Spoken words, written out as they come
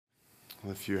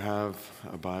Well, if you have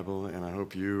a Bible, and I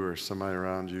hope you or somebody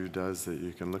around you does that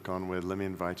you can look on with, let me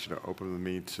invite you to open with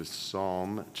me to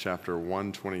Psalm chapter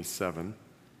 127.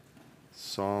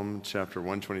 Psalm chapter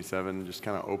 127, just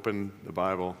kind of open the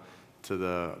Bible to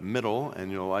the middle,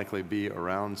 and you'll likely be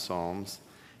around Psalms,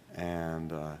 and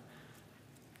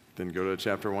then go to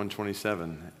chapter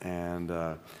 127. And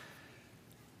I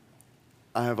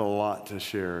have a lot to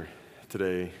share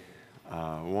today.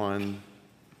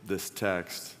 This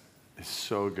text is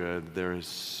so good. There is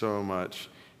so much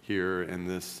here in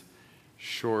this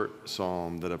short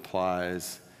psalm that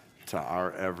applies to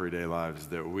our everyday lives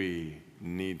that we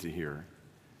need to hear.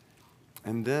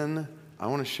 And then I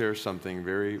want to share something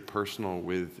very personal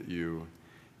with you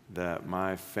that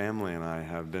my family and I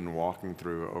have been walking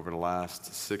through over the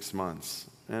last 6 months,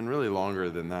 and really longer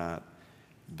than that,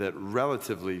 that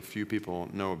relatively few people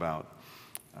know about.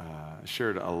 I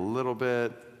shared a little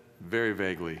bit, very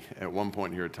vaguely, at one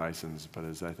point here at Tyson's, but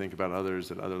as I think about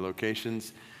others at other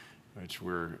locations, which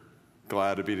we're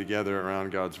glad to be together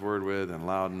around God's Word with, and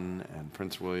Loudon and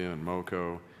Prince William and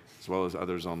Moco, as well as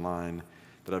others online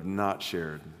that I've not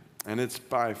shared. And it's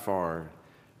by far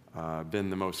been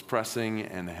the most pressing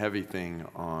and heavy thing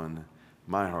on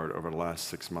my heart over the last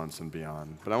 6 months and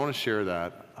beyond. But I want to share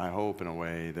that, I hope, in a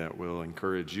way that will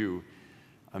encourage you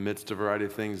amidst a variety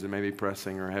of things that may be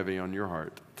pressing or heavy on your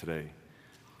heart today.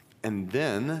 And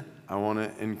then I want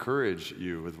to encourage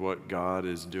you with what God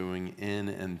is doing in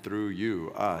and through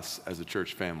you, us, as a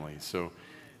church family. So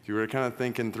if you were to kind of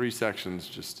think in 3 sections,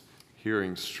 just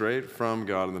hearing straight from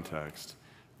God in the text,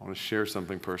 I want to share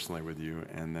something personally with you,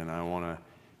 and then I want to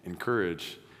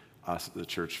encourage us, the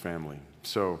church family.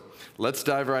 So let's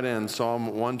dive right in. Psalm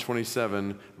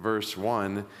 127, verse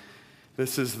 1.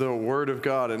 This is the Word of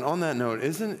God. And on that note,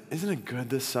 isn't it good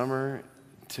this summer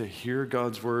to hear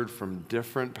God's Word from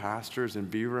different pastors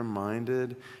and be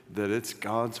reminded that it's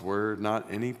God's Word, not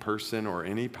any person or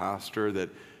any pastor, that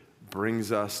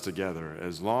brings us together.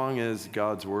 As long as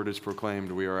God's Word is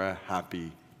proclaimed, we are a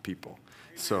happy people.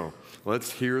 So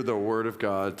let's hear the Word of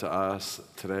God to us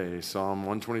today. Psalm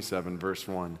 127, verse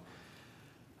 1.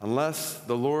 Unless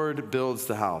the Lord builds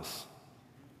the house,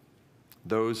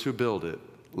 those who build it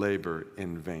labor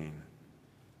in vain.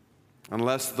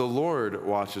 Unless the Lord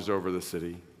watches over the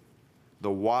city,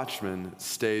 the watchman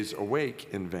stays awake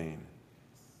in vain.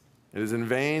 It is in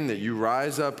vain that you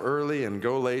rise up early and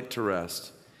go late to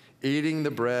rest, eating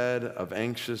the bread of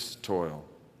anxious toil,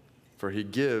 for he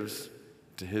gives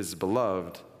to his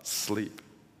beloved sleep.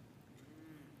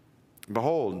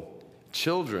 Behold,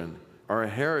 children are a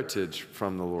heritage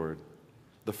from the Lord,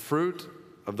 the fruit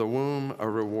of the womb a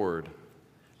reward.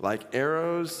 Like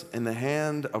arrows in the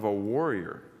hand of a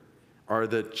warrior are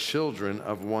the children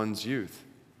of one's youth.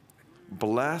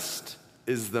 Blessed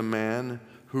is the man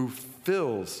who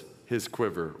fills his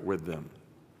quiver with them.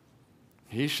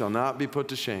 He shall not be put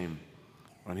to shame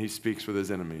when he speaks with his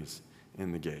enemies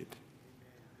in the gate.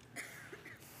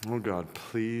 Oh God,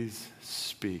 please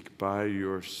speak by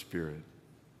your Spirit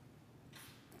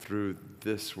through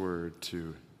this word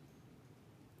to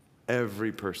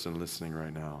every person listening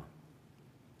right now,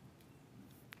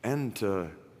 and to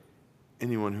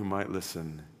anyone who might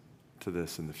listen to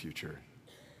this in the future.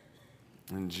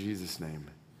 In Jesus' name,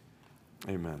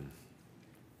 amen.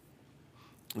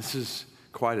 This is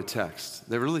quite a text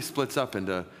that really splits up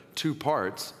into 2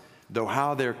 parts, though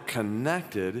how they're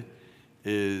connected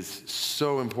is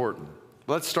so important.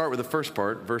 Let's start with the first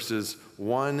part, verses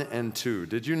 1 and 2.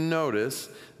 Did you notice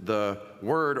the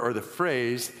word or the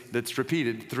phrase that's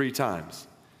repeated 3 times?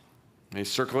 You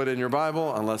circle it in your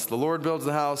Bible. Unless the Lord builds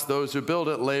the house, those who build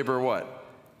it labor what?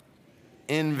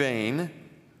 In vain.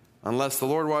 Unless the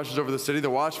Lord watches over the city, the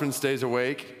watchman stays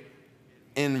awake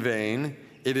in vain.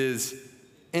 It is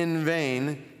in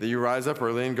vain that you rise up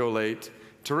early and go late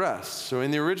to rest. So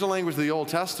in the original language of the Old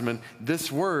Testament, this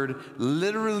word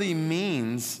literally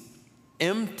means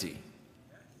empty,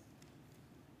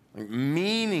 like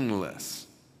meaningless,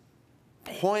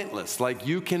 pointless. Like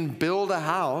you can build a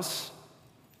house,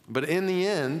 but in the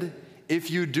end,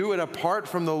 if you do it apart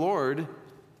from the Lord,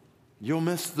 you'll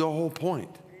miss the whole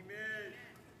point. Amen.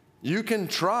 You can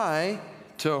try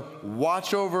to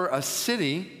watch over a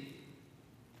city,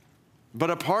 but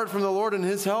apart from the Lord and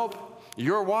His help,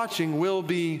 your watching will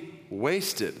be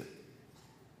wasted.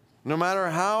 No matter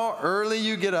how early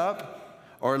you get up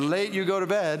or late you go to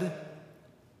bed,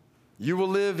 you will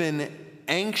live in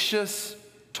anxious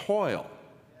toil.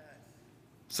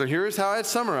 So here's how I'd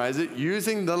summarize it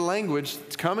using the language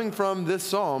coming from this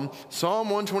psalm. Psalm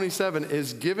 127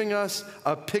 is giving us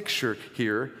a picture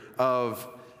here of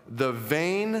the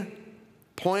vain,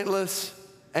 pointless,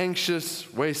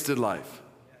 anxious, wasted life.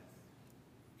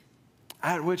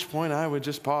 At which point I would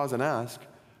just pause and ask,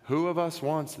 who of us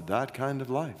wants that kind of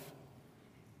life?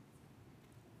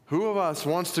 Who of us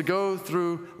wants to go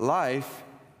through life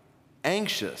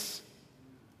anxious,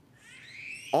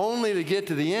 only to get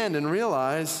to the end and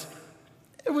realize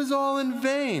it was all in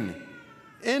vain?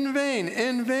 In vain,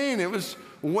 in vain. It was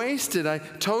wasted. I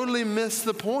totally missed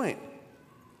the point.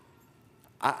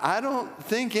 I don't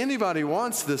think anybody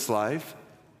wants this life.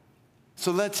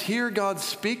 So let's hear God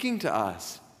speaking to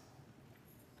us.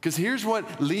 Because here's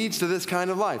what leads to this kind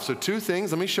of life. So 2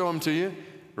 things, let me show them to you.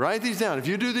 Write these down. If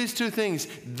you do these 2 things,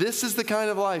 this is the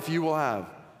kind of life you will have.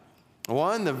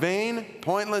 1, the vain,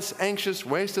 pointless, anxious,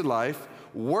 wasted life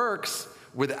works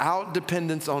without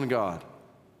dependence on God.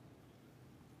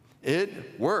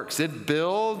 It works. It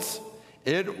builds.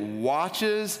 It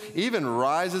watches, even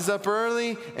rises up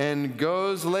early and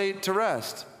goes late to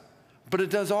rest. But it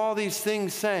does all these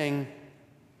things saying,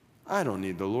 I don't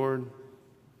need the Lord.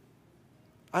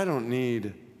 I don't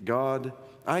need God.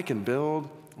 I can build,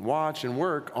 watch, and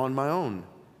work on my own.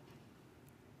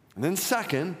 And then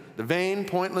second, the vain,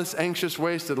 pointless, anxious,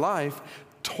 wasted life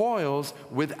toils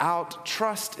without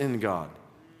trust in God.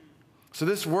 So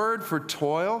this word for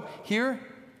toil here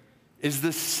is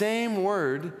the same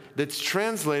word that's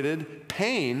translated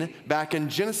pain back in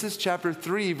Genesis chapter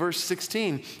 3, verse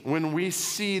 16, when we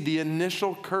see the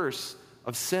initial curse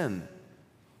of sin.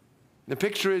 The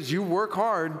picture is you work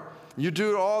hard, you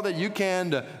do all that you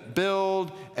can to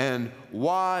build and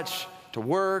watch, to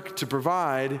work, to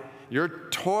provide. You're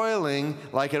toiling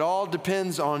like it all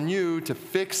depends on you to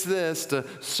fix this, to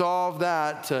solve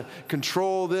that, to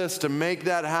control this, to make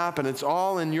that happen. It's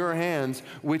all in your hands,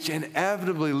 which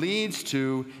inevitably leads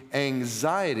to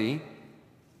anxiety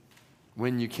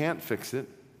when you can't fix it,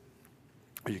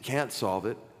 or you can't solve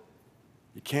it,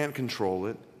 you can't control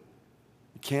it,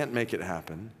 you can't make it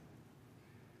happen.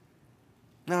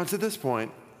 Now, to this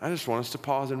point, I just want us to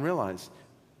pause and realize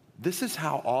this is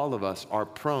how all of us are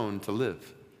prone to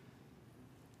live.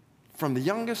 From the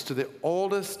youngest to the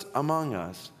oldest among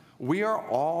us, we are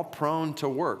all prone to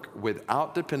work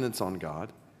without dependence on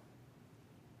God,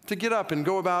 to get up and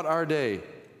go about our day.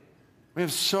 We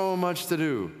have so much to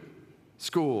do.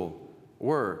 School,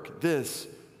 work, this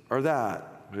or that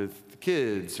with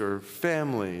kids or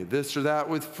family, this or that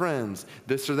with friends,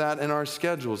 this or that in our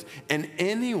schedules. And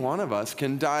any one of us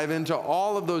can dive into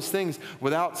all of those things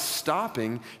without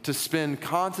stopping to spend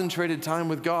concentrated time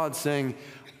with God saying,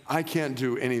 I can't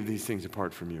do any of these things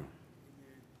apart from you.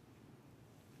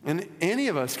 And any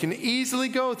of us can easily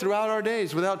go throughout our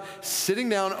days without sitting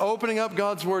down, opening up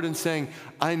God's word and saying,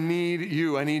 I need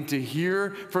you. I need to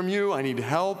hear from you. I need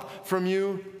help from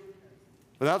you.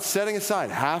 Without setting aside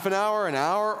half an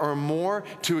hour or more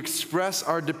to express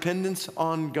our dependence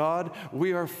on God,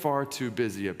 we are far too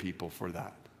busy a people for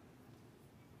that.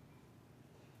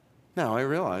 Now, I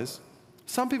realize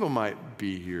some people might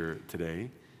be here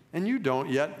today and you don't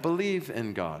yet believe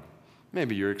in God.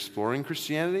 Maybe you're exploring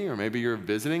Christianity, or maybe you're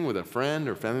visiting with a friend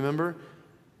or family member.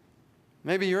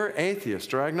 Maybe you're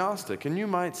atheist or agnostic, and you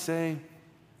might say,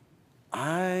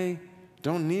 I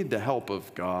don't need the help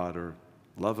of God or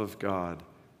love of God.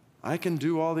 I can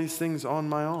do all these things on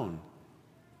my own.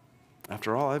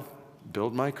 After all, I've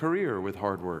built my career with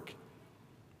hard work.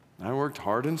 I worked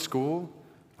hard in school.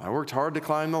 I worked hard to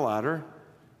climb the ladder.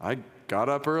 I got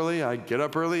up early. I get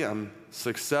up early. I'm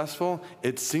successful.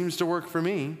 It seems to work for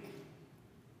me.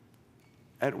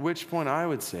 At which point I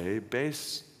would say,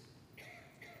 based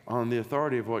on the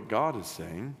authority of what God is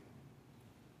saying,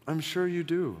 I'm sure you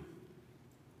do.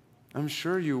 I'm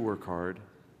sure you work hard.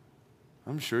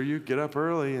 I'm sure you get up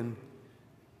early and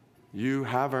you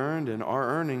have earned and are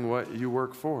earning what you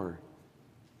work for.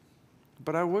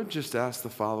 But I would just ask the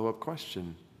follow-up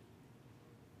question.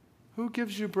 Who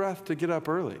gives you breath to get up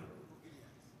early?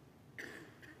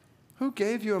 Who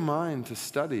gave you a mind to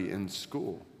study in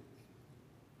school?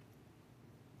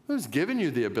 Who's given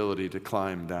you the ability to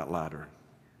climb that ladder?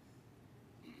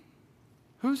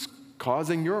 Who's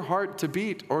causing your heart to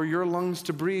beat or your lungs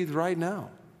to breathe right now?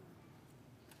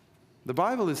 The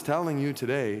Bible is telling you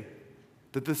today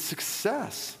that the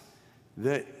success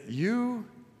that you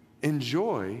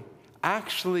enjoy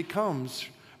actually comes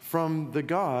from the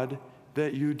God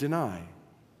that you deny,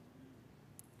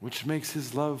 which makes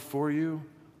his love for you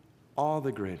all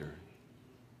the greater.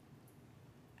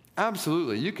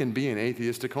 Absolutely, you can be an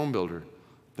atheistic home builder.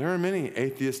 There are many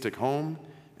atheistic home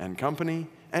and company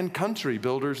and country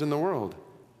builders in the world.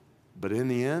 But in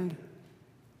the end,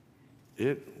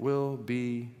 it will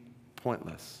be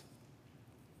pointless.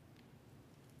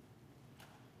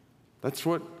 That's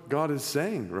what God is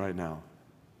saying right now.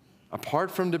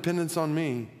 Apart from dependence on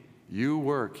me, you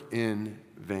work in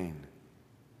vain.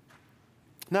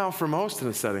 Now, for most in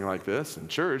a setting like this, in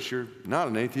church, you're not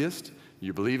an atheist.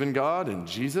 You believe in God and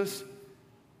Jesus.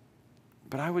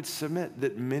 But I would submit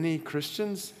that many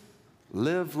Christians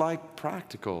live like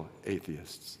practical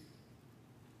atheists.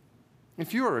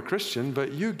 If you are a Christian,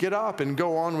 but you get up and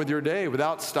go on with your day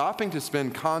without stopping to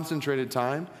spend concentrated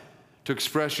time to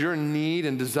express your need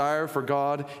and desire for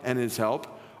God and His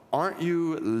help, aren't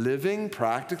you living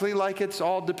practically like it's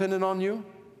all dependent on you?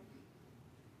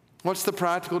 What's the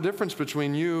practical difference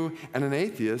between you and an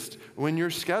atheist when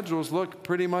your schedules look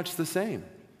pretty much the same?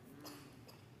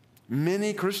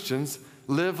 Many Christians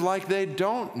live like they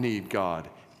don't need God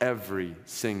every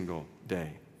single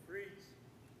day.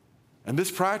 And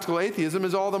this practical atheism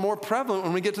is all the more prevalent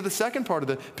when we get to the second part of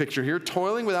the picture here,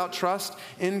 toiling without trust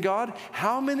in God.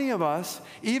 How many of us,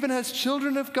 even as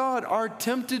children of God, are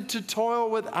tempted to toil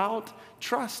without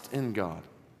trust in God?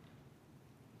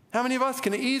 How many of us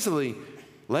can easily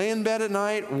lay in bed at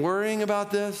night worrying about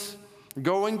this,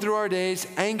 going through our days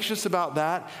anxious about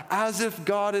that, as if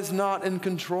God is not in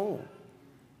control,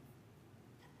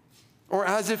 or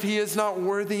as if He is not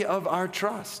worthy of our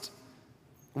trust?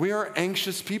 We are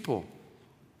anxious people.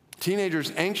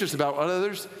 Teenagers anxious about what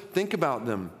others think about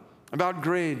them, about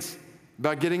grades,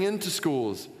 about getting into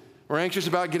schools. We're anxious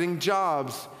about getting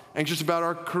jobs, anxious about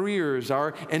our careers,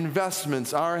 our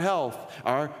investments, our health,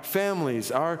 our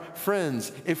families, our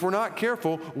friends. If we're not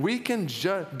careful, we can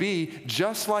be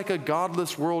just like a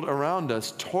godless world around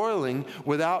us, toiling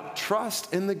without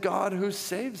trust in the God who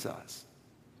saves us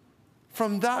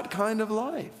from that kind of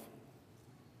life.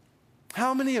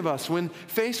 How many of us, when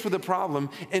faced with a problem,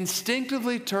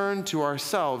 instinctively turn to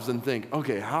ourselves and think,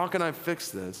 okay, how can I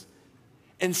fix this?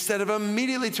 Instead of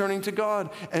immediately turning to God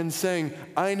and saying,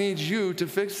 I need you to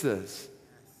fix this.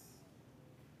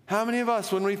 How many of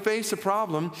us, when we face a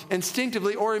problem,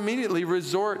 instinctively or immediately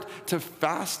resort to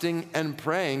fasting and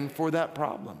praying for that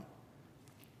problem?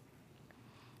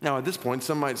 Now, at this point,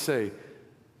 some might say,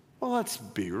 well, let's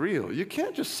be real. You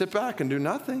can't just sit back and do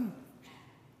nothing.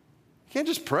 You can't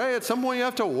just pray. At some point, you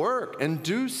have to work and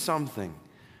do something.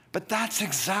 But that's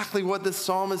exactly what this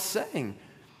psalm is saying.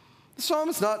 The psalm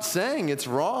is not saying it's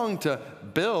wrong to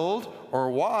build or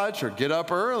watch or get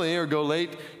up early or go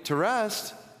late to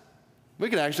rest. We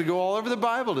can actually go all over the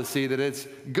Bible to see that it's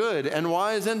good and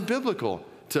wise and biblical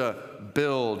to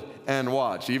build and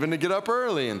watch, even to get up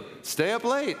early and stay up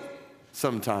late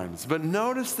sometimes. But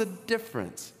notice the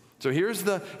difference. So here's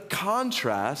the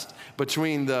contrast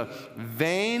between the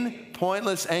vain,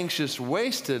 pointless, anxious,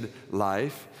 wasted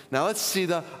life. Now let's see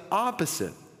the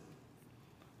opposite.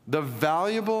 The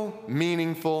valuable,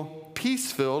 meaningful,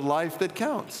 peace-filled life that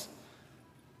counts.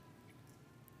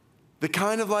 The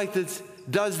kind of life that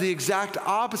does the exact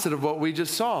opposite of what we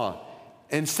just saw.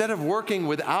 Instead of working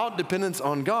without dependence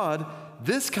on God,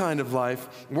 this kind of life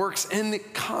works in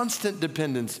constant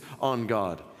dependence on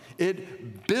God.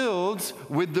 It builds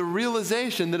with the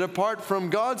realization that apart from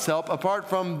God's help, apart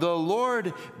from the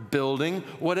Lord building,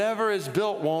 whatever is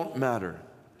built won't matter.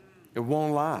 It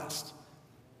won't last.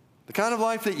 The kind of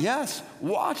life that, yes,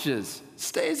 watches,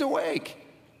 stays awake,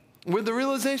 with the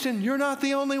realization you're not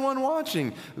the only one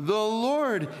watching. The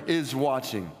Lord is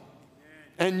watching,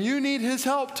 and you need His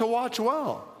help to watch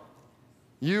well.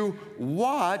 You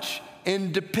watch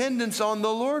in dependence on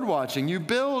the Lord watching. You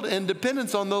build in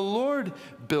dependence on the Lord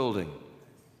building.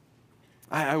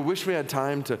 I wish we had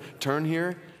time to turn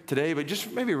here today, but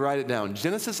just maybe write it down.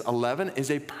 Genesis 11 is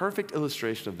a perfect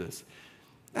illustration of this.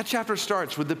 That chapter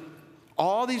starts with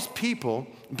all these people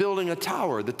building a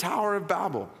tower, the Tower of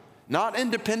Babel, not in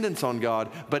dependence on God,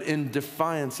 but in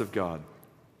defiance of God.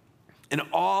 And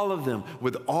all of them,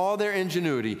 with all their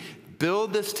ingenuity,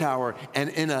 build this tower, and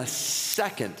in a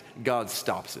second, God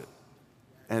stops it.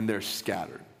 And they're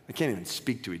scattered. They can't even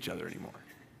speak to each other anymore.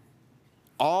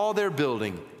 All their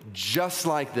building, just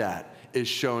like that, is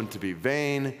shown to be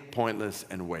vain, pointless,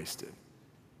 and wasted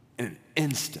in an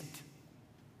instant.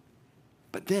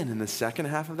 But then in the second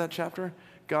half of that chapter,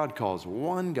 God calls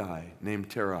one guy named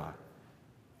Terah.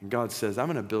 And God says, I'm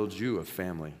going to build you a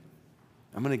family.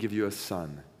 I'm going to give you a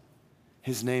son.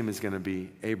 His name is going to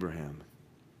be Abraham.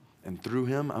 And through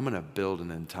him, I'm going to build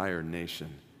an entire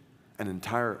nation, an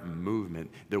entire movement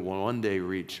that will one day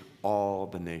reach all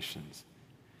the nations.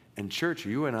 And church,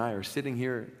 you and I are sitting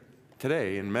here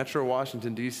today in Metro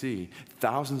Washington, D.C.,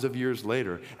 thousands of years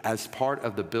later, as part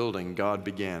of the building God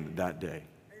began that day.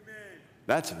 Amen.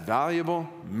 That's valuable,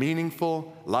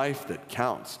 meaningful life that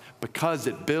counts because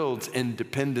it builds in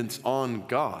dependence on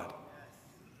God.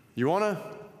 You want to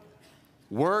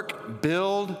work,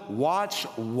 build, watch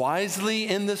wisely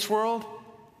in this world?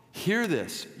 Hear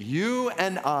this. You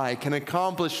and I can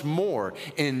accomplish more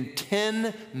in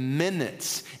 10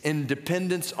 minutes in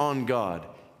dependence on God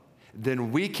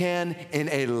than we can in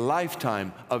a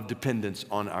lifetime of dependence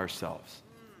on ourselves.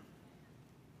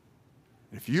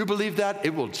 If you believe that,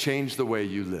 it will change the way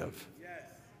you live.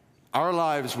 Our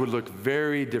lives would look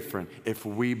very different if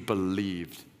we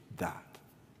believed that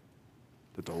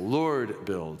the Lord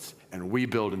builds and we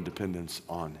build in dependence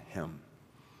on Him.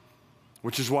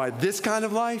 Which is why this kind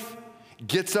of life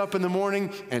gets up in the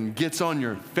morning and gets on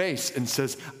your face and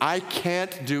says, I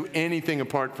can't do anything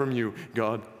apart from you,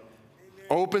 God.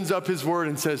 Opens up His word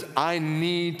and says, I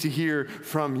need to hear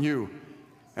from you.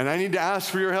 And I need to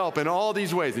ask for your help in all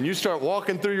these ways. And you start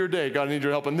walking through your day. God, I need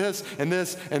your help in this and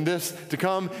this and this to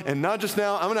come. And not just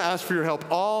now, I'm going to ask for your help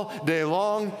all day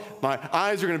long. My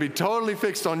eyes are going to be totally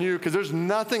fixed on you because there's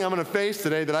nothing I'm going to face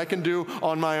today that I can do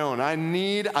on my own.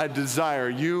 I desire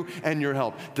you and your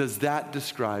help. Does that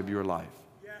describe your life?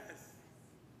 Yes.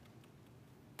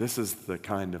 This is the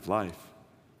kind of life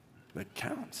that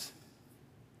counts.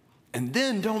 And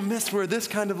then don't miss where this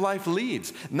kind of life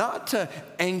leads. Not to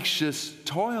anxious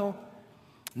toil.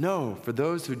 No, for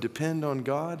those who depend on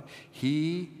God,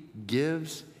 He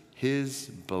gives His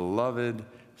beloved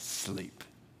sleep.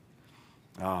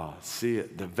 See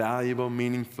it. The valuable,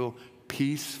 meaningful,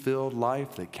 peace-filled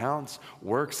life that counts,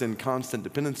 works in constant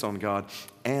dependence on God,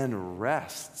 and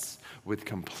rests with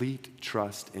complete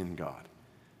trust in God.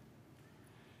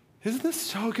 Isn't this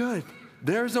so good?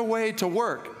 There's a way to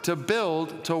work, to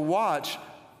build, to watch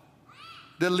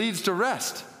that leads to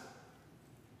rest.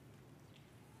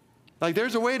 Like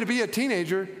there's a way to be a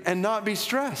teenager and not be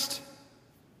stressed.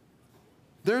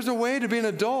 There's a way to be an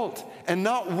adult and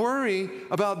not worry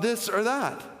about this or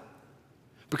that.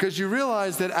 Because you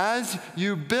realize that as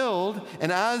you build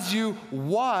and as you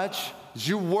watch, as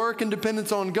you work in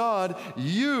dependence on God,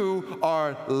 you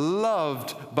are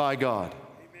loved by God.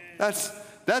 Amen.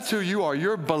 That's who you are.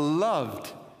 You're beloved.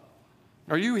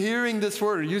 Are you hearing this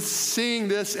word? Are you seeing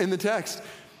this in the text?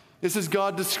 This is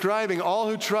God describing all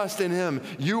who trust in Him.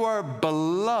 You are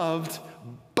beloved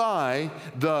by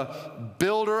the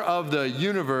builder of the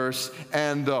universe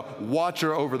and the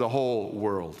watcher over the whole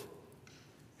world.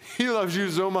 He loves you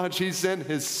so much, He sent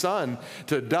His Son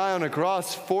to die on a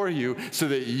cross for you so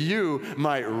that you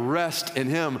might rest in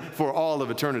Him for all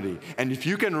of eternity. And if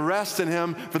you can rest in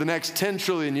Him for the next 10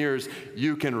 trillion years,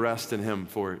 you can rest in Him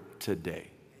for today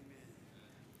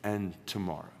and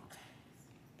tomorrow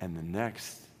and the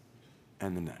next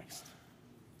and the next.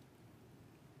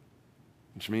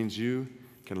 Which means you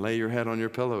can lay your head on your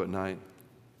pillow at night.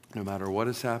 No matter what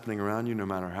is happening around you, no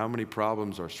matter how many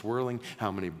problems are swirling,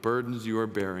 how many burdens you are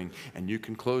bearing, and you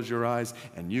can close your eyes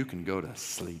and you can go to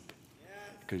sleep.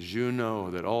 Because you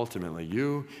know that ultimately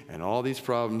you and all these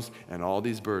problems and all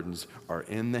these burdens are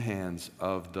in the hands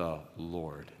of the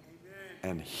Lord.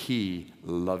 And He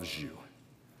loves you.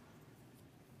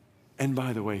 And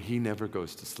by the way, He never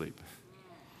goes to sleep.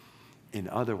 In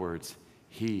other words,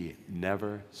 He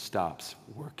never stops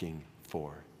working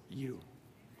for you.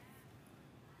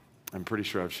 I'm pretty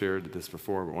sure I've shared this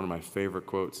before, but one of my favorite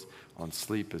quotes on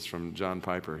sleep is from John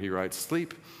Piper. He writes,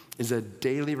 "Sleep is a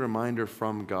daily reminder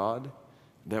from God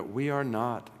that we are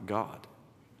not God.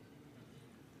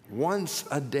 Once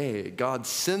a day, God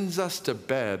sends us to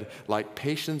bed like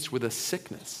patients with a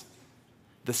sickness.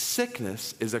 The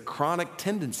sickness is a chronic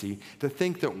tendency to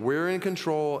think that we're in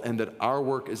control and that our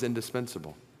work is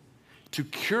indispensable. To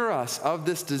cure us of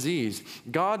this disease,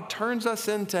 God turns us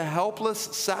into helpless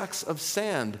sacks of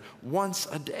sand once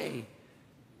a day.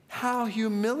 How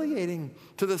humiliating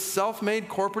to the self-made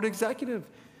corporate executive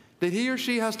that he or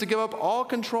she has to give up all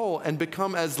control and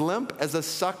become as limp as a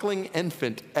suckling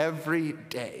infant every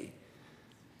day."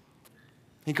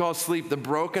 He calls sleep the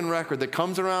broken record that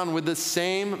comes around with the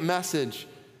same message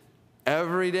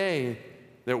every day,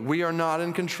 that we are not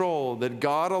in control, that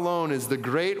God alone is the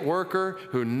great worker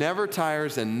who never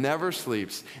tires and never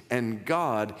sleeps, and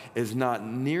God is not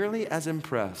nearly as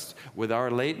impressed with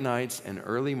our late nights and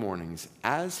early mornings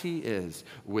as He is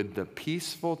with the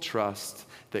peaceful trust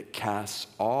that casts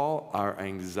all our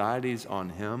anxieties on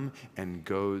Him and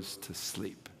goes to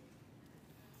sleep.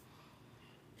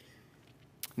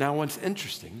 Now, what's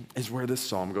interesting is where this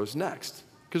psalm goes next,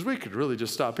 because we could really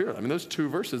just stop here. I mean, those 2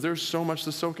 verses, there's so much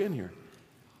to soak in here.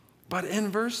 But in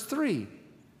verse 3,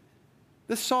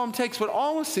 this psalm takes what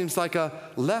almost seems like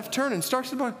a left turn and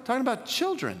starts talking about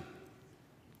children.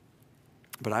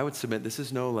 But I would submit this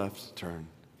is no left turn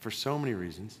for so many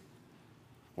reasons.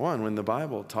 One, when the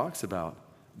Bible talks about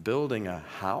building a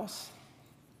house,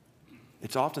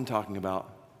 it's often talking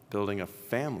about building a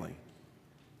family.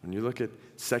 When you look at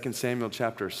 2 Samuel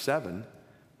chapter 7,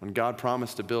 When God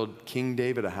promised to build King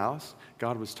David a house,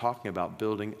 God was talking about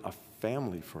building a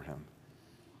family for him.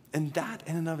 And that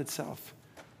in and of itself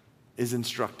is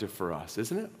instructive for us,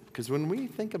 isn't it? Because when we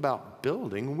think about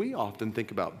building, we often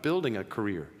think about building a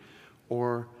career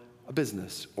or a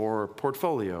business or a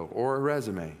portfolio or a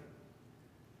resume.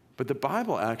 But the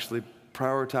Bible actually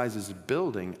prioritizes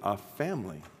building a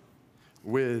family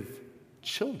with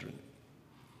children,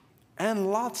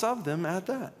 and lots of them at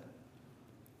that.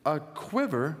 A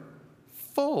quiver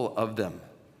full of them.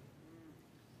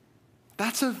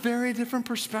 That's a very different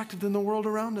perspective than the world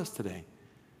around us today.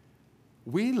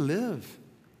 We live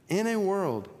in a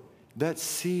world that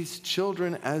sees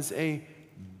children as a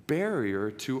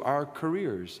barrier to our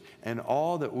careers and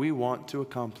all that we want to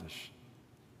accomplish.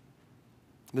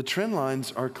 The trend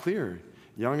lines are clear.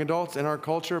 Young adults in our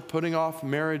culture are putting off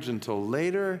marriage until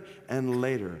later and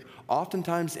later,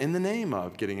 oftentimes in the name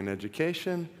of getting an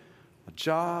education, a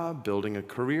job, building a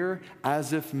career,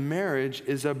 as if marriage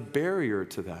is a barrier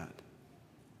to that.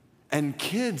 And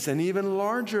kids, an even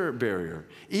larger barrier,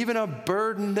 even a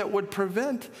burden that would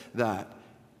prevent that.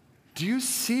 Do you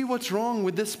see what's wrong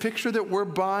with this picture that we're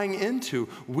buying into?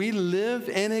 We live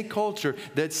in a culture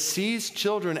that sees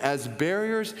children as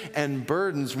barriers and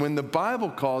burdens when the Bible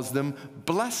calls them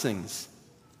blessings.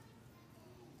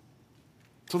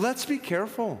 So let's be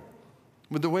careful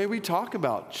with the way we talk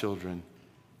about children,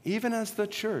 even as the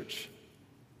church.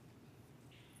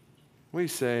 We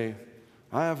say,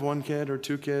 I have 1 kid or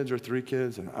 2 kids or 3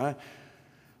 kids, and I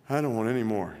don't want any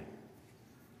more.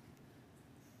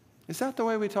 Is that the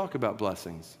way we talk about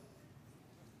blessings?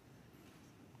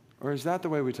 Or is that the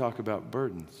way we talk about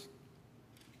burdens?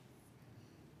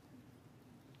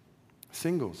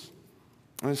 Singles,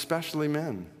 and especially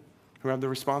men who have the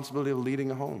responsibility of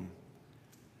leading a home.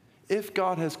 If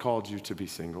God has called you to be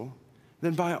single,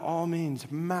 then by all means,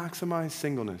 maximize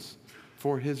singleness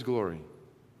for His glory.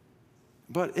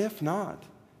 But if not,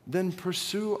 then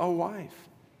pursue a wife,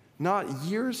 not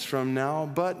years from now,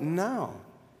 but now.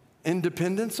 In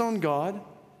dependence on God,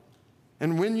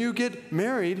 and when you get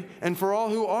married, and for all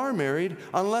who are married,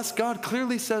 unless God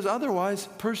clearly says otherwise,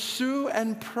 pursue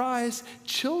and prize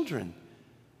children,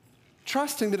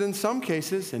 trusting that in some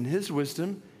cases, in His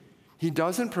wisdom, He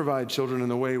doesn't provide children in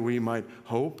the way we might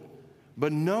hope,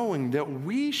 but knowing that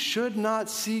we should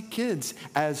not see kids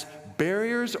as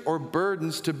barriers or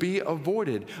burdens to be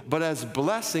avoided, but as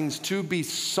blessings to be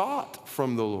sought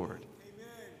from the Lord.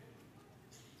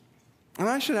 And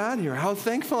I should add here how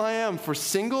thankful I am for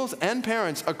singles and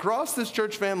parents across this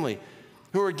church family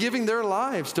who are giving their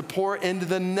lives to pour into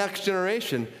the next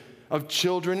generation of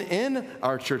children in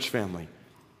our church family.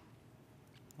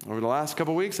 Over the last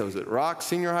couple weeks, I was at Rock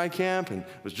Senior High Camp and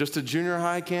was just a junior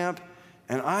high camp,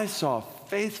 and I saw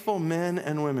faithful men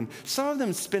and women, some of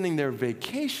them spending their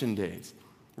vacation days,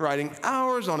 riding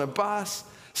hours on a bus,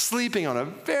 sleeping on a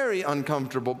very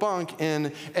uncomfortable bunk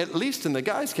in, at least in the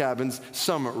guys' cabins,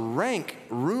 some rank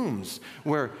rooms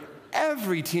where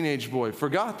every teenage boy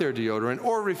forgot their deodorant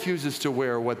or refuses to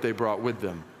wear what they brought with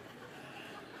them.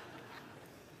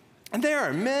 And there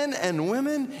are men and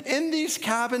women in these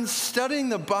cabins studying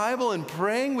the Bible and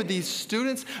praying with these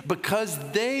students because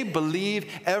they believe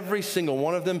every single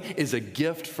one of them is a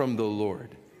gift from the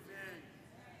Lord.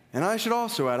 And I should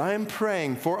also add, I am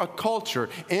praying for a culture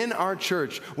in our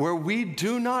church where we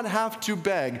do not have to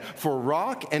beg for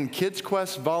Rock and Kids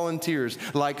Quest volunteers,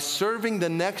 like serving the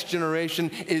next generation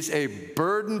is a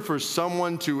burden for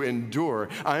someone to endure.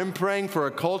 I am praying for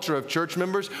a culture of church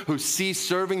members who see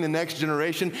serving the next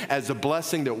generation as a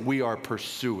blessing that we are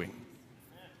pursuing.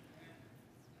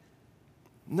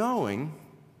 Knowing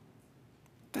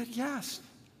that, yes,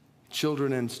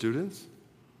 children and students,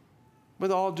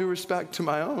 with all due respect to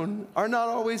my own, are not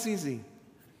always easy.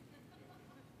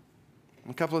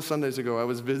 A couple of Sundays ago, I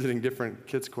was visiting different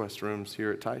Kids Quest rooms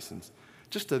here at Tyson's,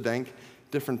 just to thank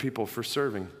different people for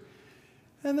serving.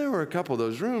 And there were a couple of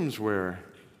those rooms where,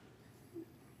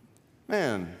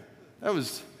 man, it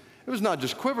was not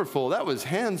just quiverful, that was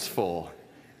hands full.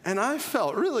 And I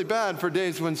felt really bad for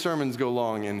days when sermons go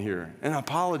long in here, and I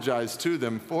apologize to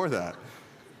them for that.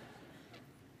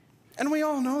 And we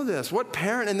all know this. What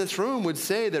parent in this room would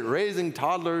say that raising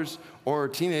toddlers or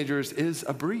teenagers is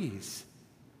a breeze?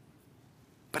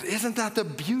 But isn't that the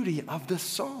beauty of this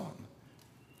psalm?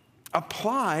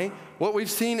 Apply what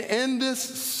we've seen in this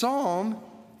psalm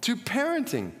to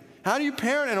parenting. How do you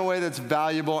parent in a way that's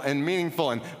valuable and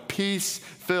meaningful and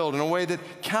peace-filled, in a way that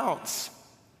counts?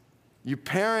 You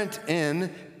parent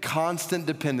in constant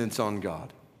dependence on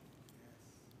God.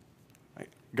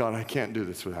 God, I can't do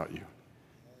this without you.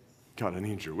 God, I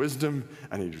need your wisdom,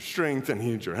 I need your strength, I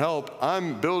need your help.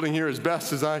 I'm building here as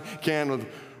best as I can with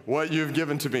what you've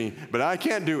given to me, but I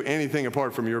can't do anything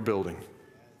apart from your building.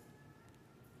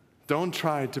 Don't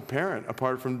try to parent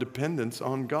apart from dependence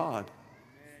on God.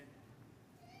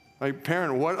 Like,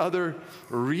 parent, what other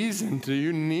reason do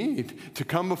you need to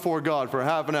come before God for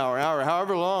half an hour,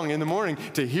 however long in the morning,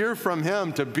 to hear from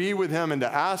Him, to be with Him, and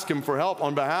to ask Him for help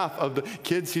on behalf of the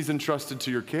kids He's entrusted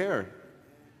to your care?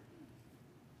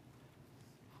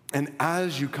 And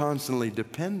as you constantly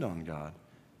depend on God,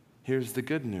 here's the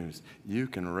good news. You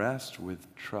can rest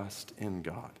with trust in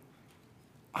God.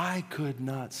 I could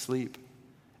not sleep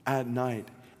at night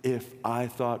if I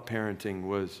thought parenting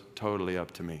was totally up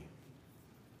to me.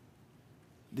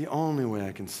 The only way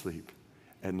I can sleep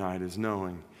at night is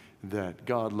knowing that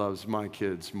God loves my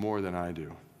kids more than I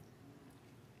do,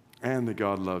 and that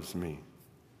God loves me,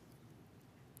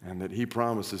 and that He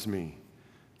promises me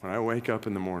when I wake up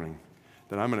in the morning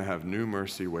that I'm going to have new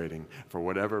mercy waiting for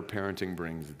whatever parenting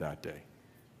brings that day.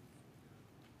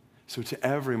 So to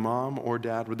every mom or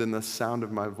dad within the sound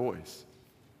of my voice,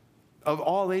 of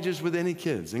all ages with any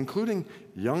kids, including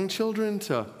young children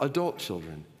to adult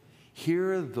children,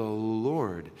 hear the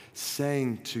Lord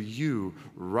saying to you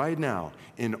right now,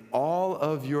 in all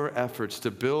of your efforts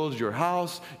to build your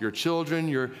house, your children,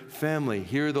 your family,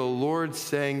 hear the Lord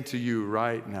saying to you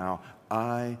right now,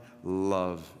 I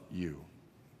love you.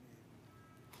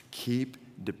 Keep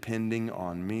depending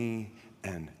on me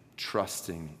and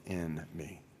trusting in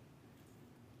me.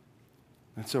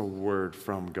 That's a word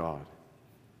from God.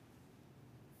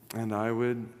 And I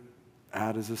would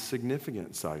add as a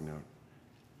significant side note,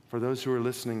 for those who are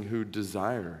listening who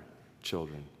desire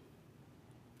children,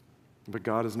 but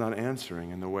God is not answering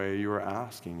in the way you are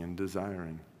asking and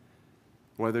desiring.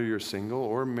 Whether you're single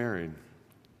or married,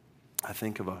 I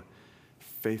think of a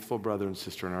faithful brother and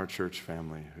sister in our church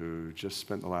family who just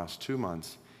spent the last 2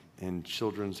 months in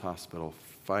Children's Hospital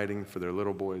fighting for their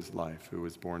little boy's life, who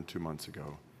was born 2 months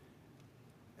ago.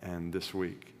 And this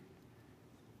week,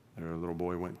 their little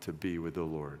boy went to be with the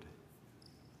Lord.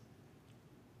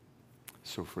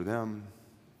 So for them,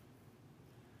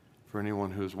 for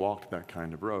anyone who's walked that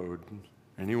kind of road,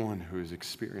 anyone who's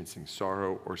experiencing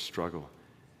sorrow or struggle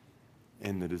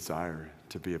in the desire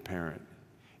to be a parent,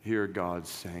 hear God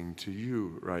saying to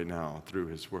you right now through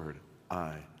His word,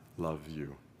 I love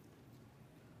you.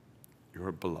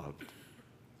 You're beloved.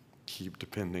 Keep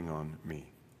depending on me.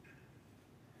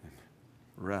 And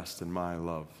rest in my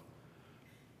love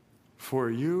for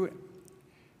you.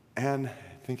 And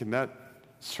think in that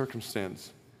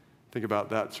circumstance, think about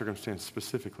that circumstance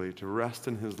specifically, to rest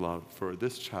in His love for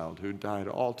this child who died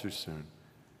all too soon,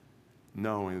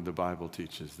 knowing the Bible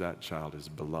teaches that child is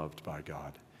beloved by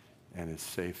God and is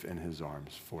safe in His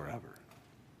arms forever.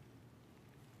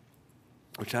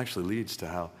 Which actually leads to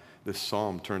how this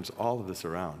psalm turns all of this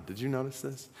around. Did you notice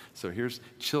this? So here's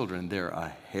children. They're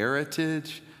a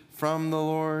heritage from the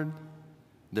Lord.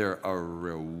 They're a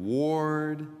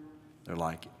reward. They're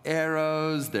like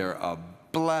arrows. They're a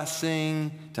blessing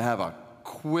to have a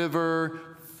quiver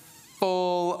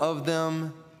full of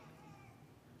them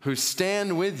who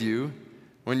stand with you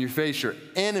when you face your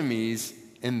enemies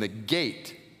in the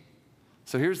gate.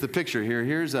 So here's the picture here.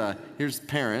 Here's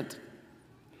parent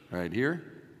right here.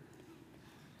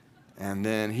 And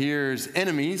then here's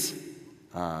enemies.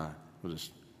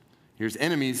 Here's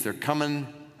enemies. They're coming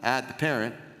at the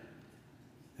parent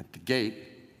at the gate.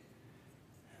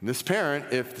 And this parent,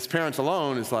 if this parent's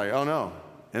alone, is like, oh no,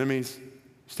 enemies,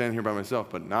 standing here by myself.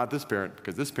 But not this parent,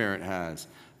 because this parent has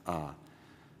a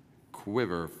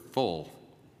quiver full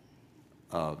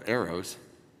of arrows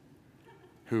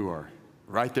who are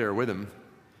right there with him.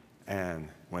 And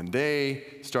when they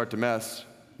start to mess,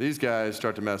 these guys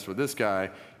start to mess with this guy,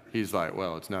 he's like,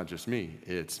 well, it's not just me,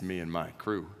 it's me and my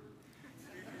crew.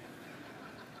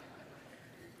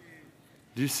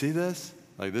 Do you see this?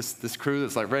 Like this crew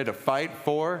that's like ready to fight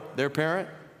for their parent?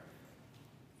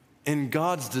 In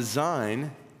God's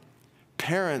design,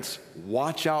 parents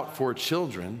watch out for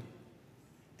children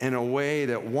in a way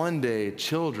that one day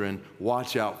children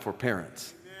watch out for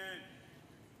parents.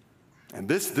 And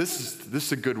this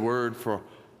is a good word for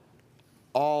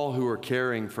all who are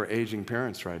caring for aging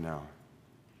parents right now.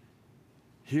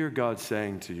 Hear God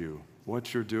saying to you,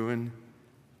 what you're doing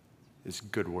is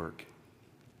good work.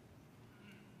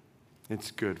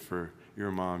 It's good for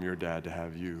your mom, your dad to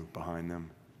have you behind them,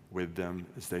 with them,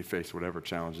 as they face whatever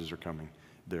challenges are coming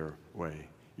their way.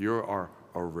 You are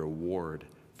a reward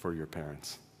for your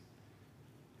parents.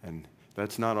 And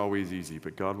that's not always easy,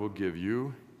 but God will give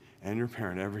you and your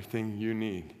parent everything you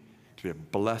need to be a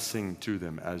blessing to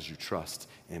them as you trust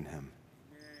in Him.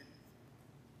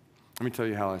 Let me tell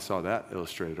you how I saw that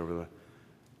illustrated over the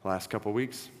last couple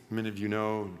weeks. Many of you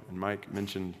know, and Mike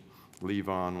mentioned Lee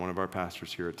Vaughn, one of our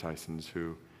pastors here at Tyson's,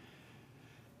 who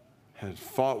had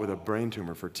fought with a brain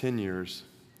tumor for 10 years.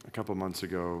 A couple months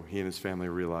ago, he and his family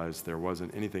realized there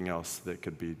wasn't anything else that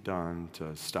could be done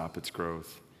to stop its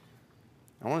growth.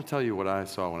 I want to tell you what I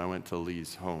saw when I went to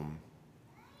Lee's home.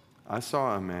 I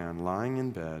saw a man lying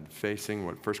in bed facing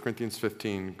what 1 Corinthians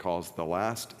 15 calls the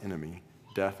last enemy,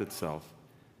 death itself.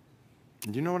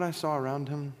 And do you know what I saw around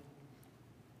him?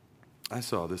 I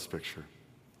saw this picture.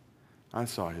 I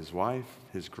saw his wife,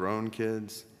 his grown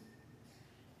kids.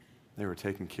 They were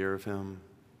taking care of him,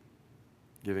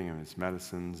 giving him his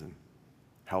medicines and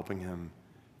helping him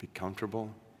be comfortable.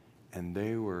 And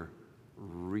they were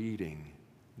reading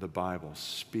the Bible,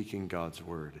 speaking God's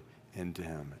word into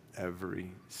him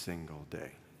every single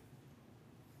day.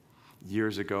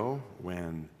 Years ago,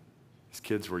 when his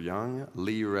kids were young,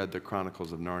 Lee read the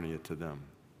Chronicles of Narnia to them.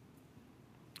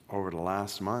 Over the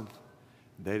last month,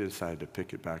 they decided to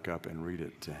pick it back up and read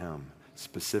it to him,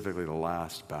 specifically the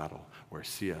last battle, where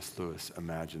C.S. Lewis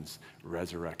imagines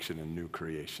resurrection and new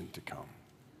creation to come.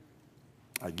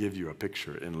 I give you a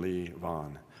picture in Lee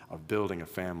Vaughn of building a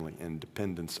family in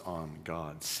dependence on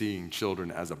God, seeing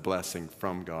children as a blessing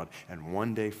from God, and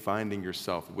one day finding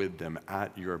yourself with them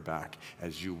at your back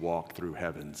as you walk through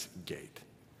heaven's gate.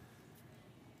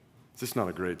 Is this not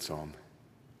a great psalm?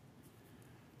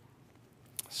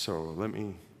 So let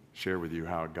me share with you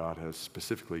how God has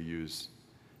specifically used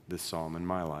this psalm in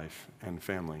my life and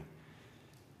family.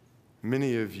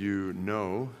 Many of you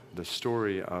know the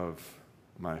story of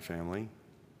my family.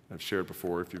 I've shared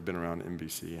before, if you've been around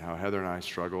NBC, how Heather and I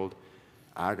struggled,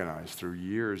 agonized through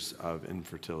years of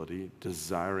infertility,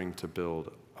 desiring to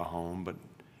build a home, but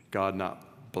God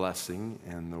not blessing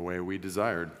in the way we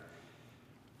desired.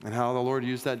 And how the Lord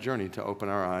used that journey to open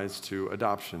our eyes to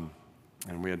adoption.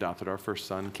 And we adopted our first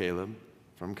son, Caleb,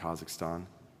 from Kazakhstan,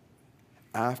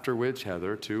 after which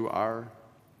Heather, to our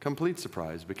complete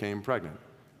surprise, became pregnant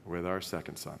with our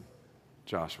second son,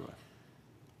 Joshua.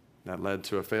 That led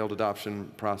to a failed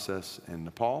adoption process in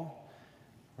Nepal,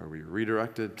 where we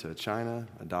redirected to China,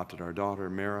 adopted our daughter,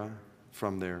 Mara,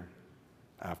 from there,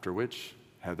 after which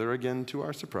Heather, again to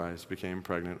our surprise, became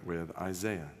pregnant with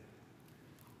Isaiah.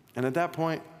 And at that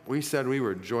point, we said we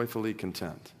were joyfully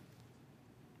content.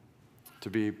 To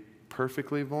be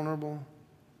perfectly vulnerable,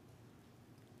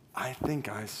 I think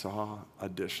I saw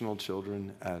additional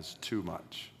children as too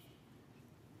much,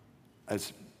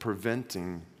 as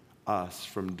preventing us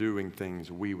from doing things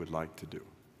we would like to do.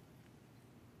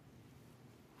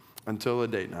 Until a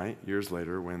date night, years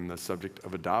later, when the subject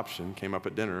of adoption came up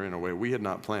at dinner in a way we had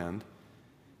not planned,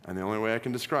 and the only way I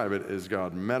can describe it is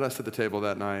God met us at the table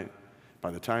that night.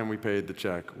 By the time we paid the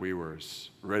check, we were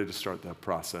ready to start the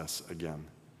process again.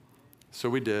 So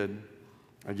we did,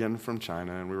 again from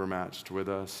China, and we were matched with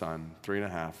a son,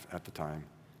 3.5 at the time,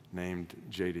 named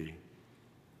JD.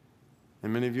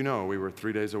 And many of you know we were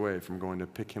 3 days away from going to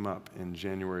pick him up in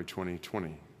January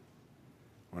 2020,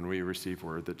 when we received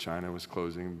word that China was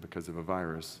closing because of a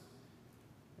virus.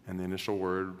 And the initial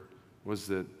word was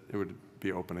that it would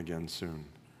be open again soon.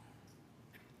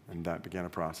 And that began a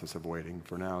process of waiting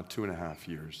for now 2.5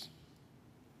 years,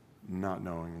 not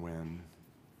knowing when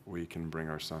we can bring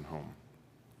our son home.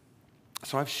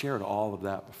 So I've shared all of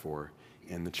that before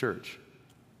in the church.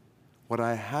 What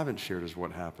I haven't shared is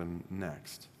what happened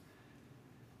next.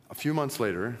 A few months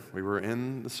later, we were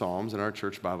in the Psalms in our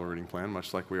church Bible reading plan,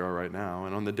 much like we are right now,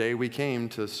 and on the day we came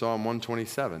to Psalm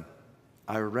 127,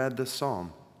 I read this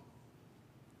psalm.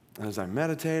 And as I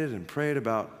meditated and prayed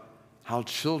about how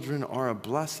children are a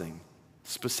blessing,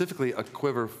 specifically a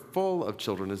quiver full of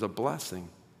children is a blessing,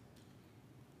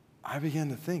 I began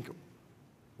to think,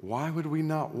 why would we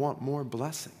not want more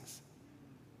blessings?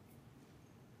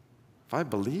 If I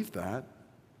believe that,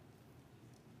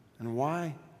 and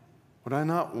why would I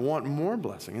not want more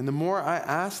blessing? And the more I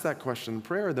asked that question in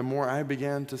prayer, the more I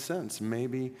began to sense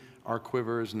maybe our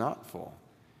quiver is not full,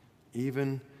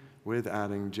 even with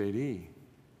adding JD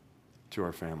to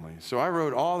our family. So I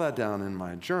wrote all that down in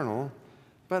my journal,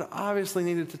 but obviously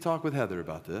needed to talk with Heather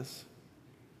about this.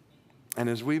 And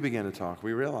as we began to talk,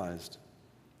 we realized,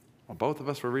 well, both of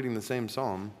us were reading the same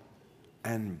psalm,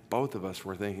 and both of us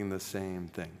were thinking the same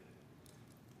thing.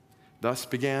 Thus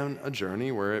began a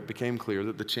journey where it became clear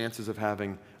that the chances of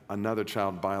having another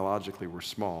child biologically were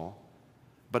small,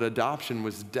 but adoption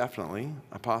was definitely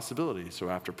a possibility. So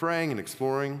after praying and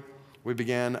exploring, we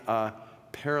began a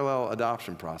parallel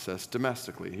adoption process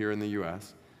domestically here in the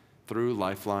U.S. through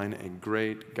Lifeline, a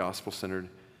great gospel-centered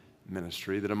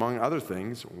ministry that, among other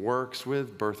things, works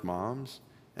with birth moms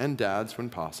and dads when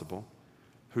possible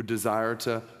who desire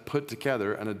to put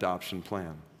together an adoption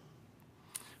plan.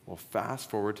 Well, fast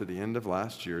forward to the end of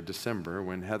last year, December,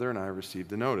 when Heather and I received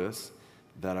the notice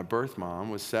that a birth mom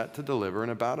was set to deliver in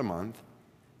about a month,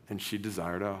 and she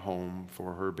desired a home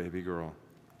for her baby girl.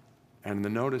 And in the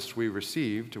notice we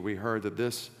received, we heard that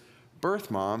this birth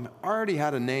mom already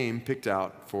had a name picked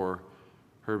out for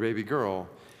her baby girl.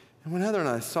 And when Heather and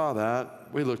I saw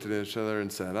that, we looked at each other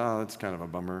and said, oh, that's kind of a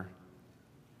bummer.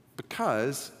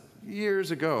 Because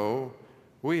years ago,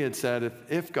 we had said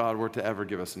if God were to ever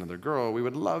give us another girl, we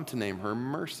would love to name her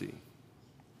Mercy.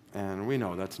 And we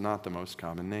know that's not the most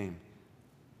common name.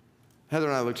 Heather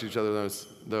and I looked at each other,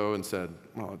 though, and said,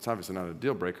 well, it's obviously not a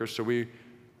deal breaker. So we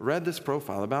read this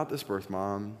profile about this birth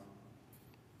mom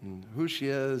and who she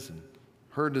is and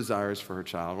her desires for her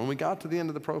child. When we got to the end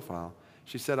of the profile,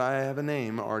 she said, I have a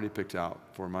name already picked out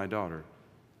for my daughter.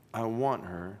 I want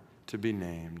her to be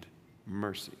named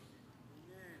Mercy.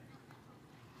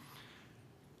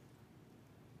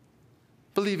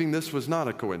 Believing this was not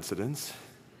a coincidence,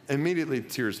 immediately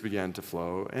tears began to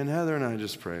flow, and Heather and I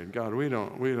just prayed, God, we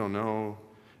don't know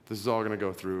if this is all going to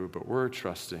go through, but we're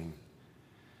trusting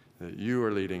that you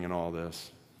are leading in all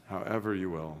this, however you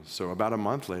will. So about a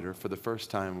month later, for the first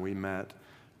time, we met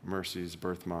Mercy's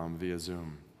birth mom via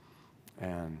Zoom.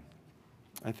 And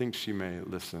I think she may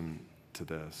listen to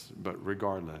this, but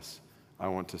regardless, I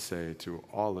want to say to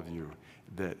all of you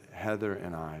that Heather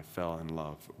and I fell in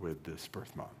love with this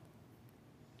birth mom,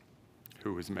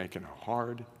 who was making a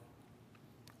hard,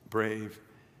 brave,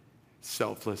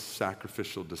 selfless,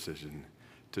 sacrificial decision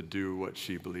to do what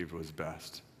she believed was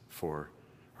best for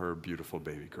her beautiful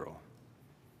baby girl.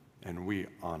 And we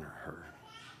honor her.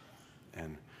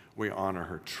 And we honor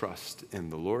her trust in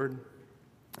the Lord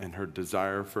and her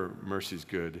desire for Mercy's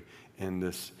good in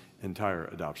this entire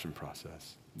adoption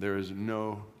process. There is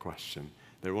no question,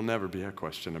 there will never be a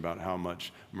question about how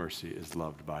much Mercy is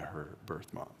loved by her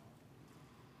birth mom.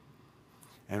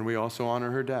 And we also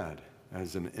honor her dad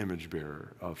as an image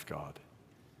bearer of God.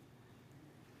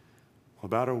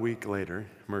 About a week later,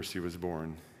 Mercy was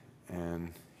born,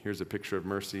 and here's a picture of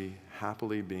Mercy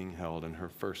happily being held in her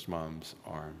first mom's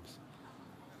arms.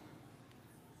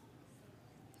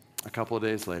 A couple of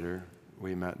days later,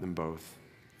 we met them both,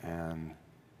 and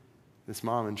this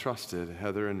mom entrusted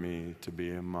Heather and me to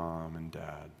be a mom and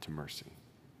dad to Mercy.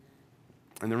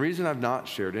 And the reason I've not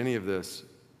shared any of this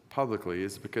publicly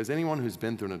is because anyone who's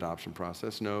been through an adoption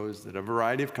process knows that a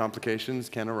variety of complications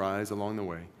can arise along the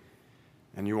way.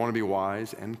 And you want to be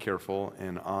wise and careful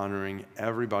in honoring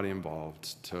everybody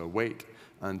involved to wait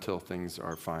until things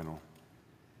are final.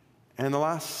 And the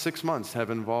last 6 months have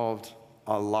involved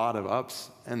a lot of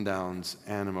ups and downs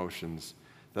and emotions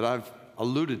that I've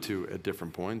alluded to at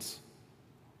different points.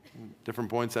 Different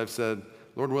points I've said,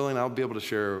 Lord willing, I'll be able to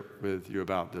share with you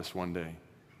about this one day.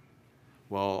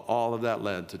 Well, all of that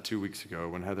led to 2 weeks ago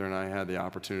when Heather and I had the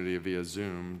opportunity via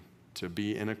Zoom to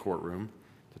be in a courtroom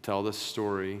to tell the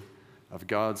story of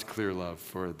God's clear love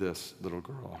for this little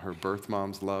girl, her birth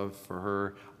mom's love for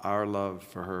her, our love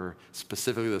for her,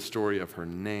 specifically the story of her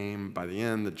name. By the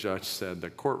end, the judge said the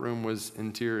courtroom was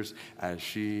in tears as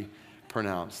she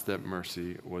pronounced that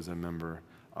Mercy was a member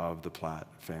of the Platt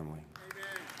family.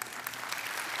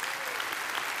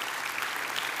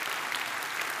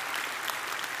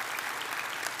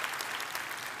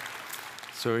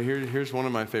 So here's one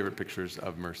of my favorite pictures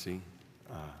of Mercy.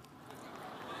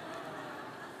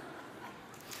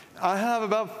 I have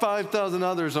about 5,000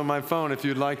 others on my phone if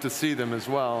you'd like to see them as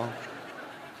well.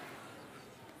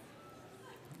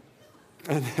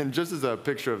 And just as a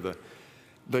picture of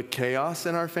the chaos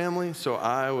in our family, so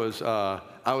I was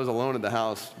alone at the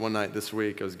house one night this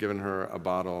week. I was giving her a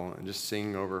bottle and just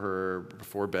singing over her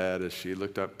before bed as she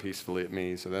looked up peacefully at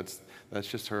me. So that's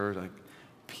just her, like,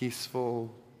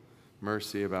 peaceful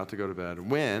Mercy about to go to bed.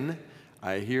 When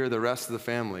I hear the rest of the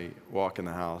family walk in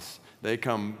the house, they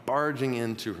come barging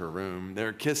into her room.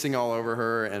 They're kissing all over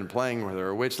her and playing with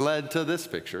her, which led to this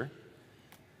picture.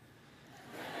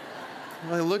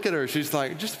 I look at her, she's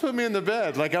like, just put me in the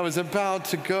bed, like I was about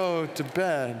to go to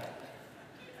bed.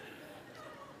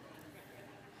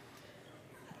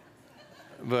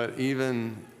 But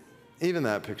even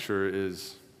that picture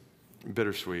is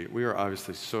bittersweet. We are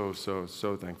obviously so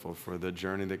thankful for the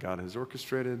journey that God has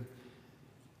orchestrated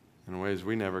in ways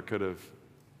we never could have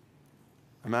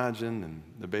imagined, and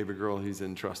the baby girl he's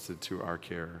entrusted to our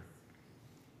care.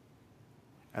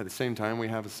 At the same time, we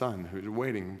have a son who's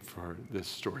waiting for this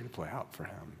story to play out for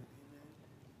him,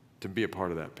 to be a part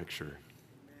of that picture.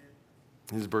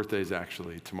 His birthday is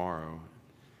actually tomorrow.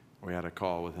 We had a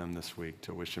call with him this week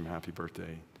to wish him happy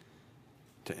birthday,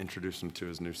 to introduce him to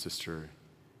his new sister,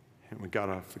 And we got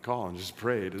off the call and just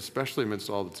prayed, especially amidst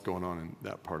all that's going on in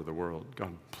that part of the world.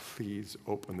 God, please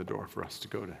open the door for us to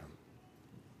go to him.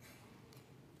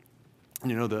 And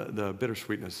you know, the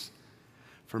bittersweetness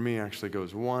for me actually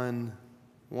goes one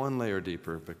layer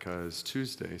deeper, because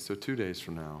Tuesday, so 2 days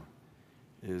from now,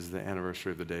 is the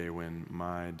anniversary of the day when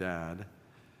my dad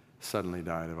suddenly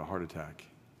died of a heart attack.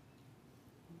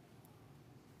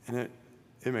 And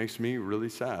it makes me really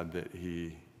sad that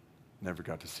he never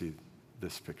got to see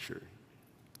this picture.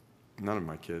 None of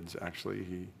my kids,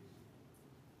 actually.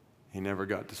 He never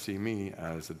got to see me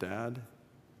as a dad.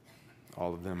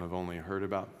 All of them have only heard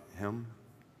about him.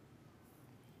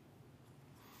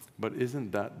 But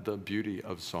isn't that the beauty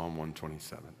of Psalm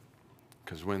 127?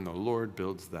 Because when the Lord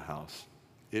builds the house,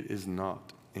 it is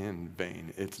not in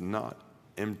vain. It's not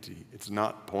empty. It's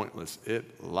not pointless.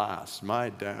 It lasts. My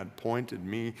dad pointed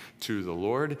me to the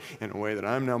Lord in a way that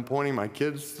I'm now pointing my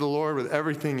kids to the Lord with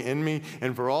everything in me.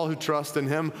 And for all who trust in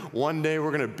him, one day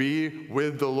we're going to be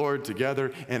with the Lord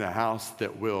together in a house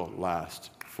that will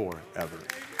last forever.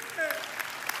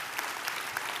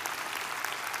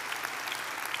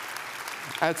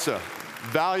 That's a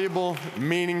valuable,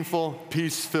 meaningful,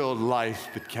 peace-filled life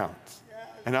that counts.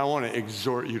 And I want to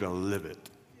exhort you to live it.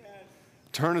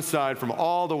 Turn aside from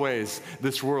all the ways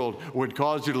this world would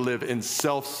cause you to live in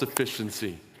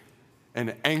self-sufficiency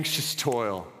and anxious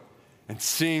toil and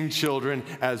seeing children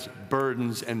as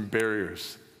burdens and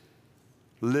barriers.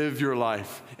 Live your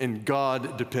life in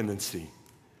God dependency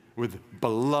with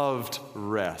beloved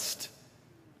rest,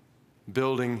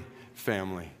 building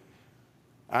family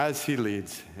as he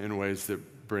leads in ways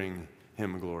that bring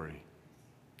him glory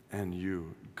and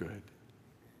you good.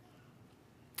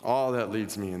 All that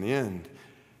leads me in the end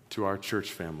to our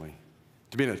church family,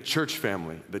 to being a church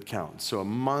family that counts. So a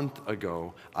month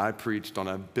ago, I preached on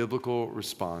a biblical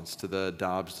response to the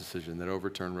Dobbs decision that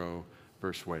overturned Roe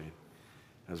versus Wade,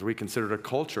 as we considered a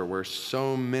culture where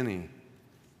so many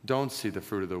don't see the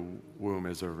fruit of the womb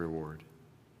as a reward.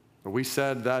 But we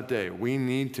said that day, we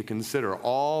need to consider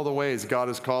all the ways God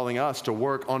is calling us to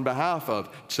work on behalf of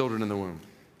children in the womb,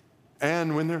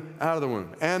 and when they're out of the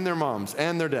womb, and their moms,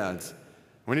 and their dads.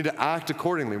 We need to act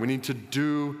accordingly. We need to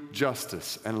do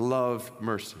justice and love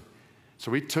mercy.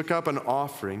 So we took up an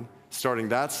offering starting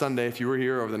that Sunday, if you were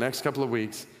here over the next couple of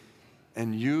weeks,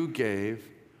 and you gave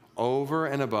over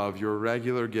and above your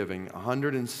regular giving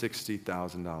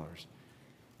 $160,000.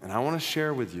 And I want to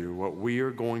share with you what we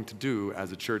are going to do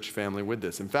as a church family with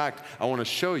this. In fact, I want to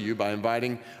show you by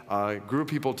inviting a group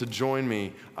of people to join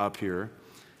me up here.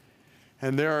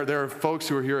 And there are folks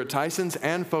who are here at Tyson's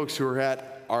and folks who are at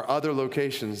our other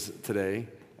locations today.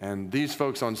 And these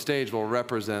folks on stage will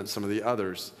represent some of the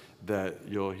others that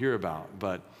you'll hear about.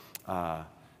 But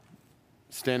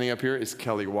standing up here is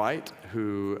Kelly White,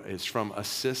 who is from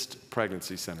Assist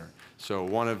Pregnancy Center. So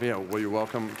will you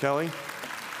welcome Kelly?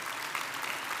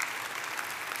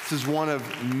 This is one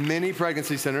of many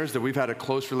pregnancy centers that we've had a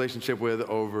close relationship with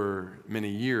over many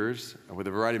years, with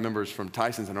a variety of members from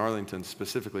Tyson's and Arlington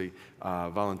specifically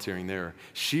volunteering there.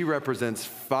 She represents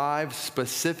 5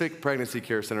 specific pregnancy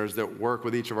care centers that work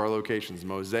with each of our locations: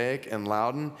 Mosaic in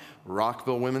Loudon,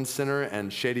 Rockville Women's Center,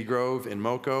 and Shady Grove in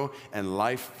Moco, and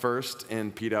Life First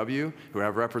in PW, who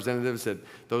have representatives at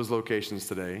those locations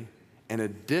today. In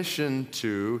addition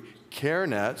to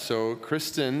CareNet, so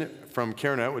Kristen from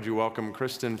CareNet, would you welcome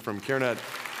Kristen from CareNet?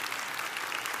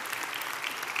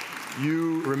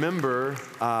 You remember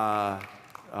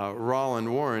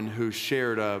Roland Warren, who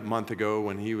shared a month ago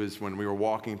when we were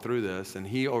walking through this, and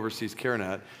he oversees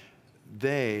CareNet.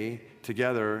 They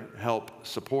together help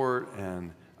support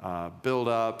and build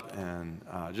up and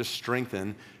just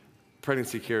strengthen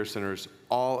pregnancy care centers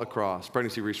all across,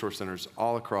 pregnancy resource centers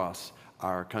all across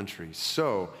our country.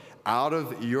 So out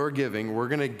of your giving, we're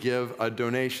going to give a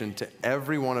donation to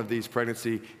every one of these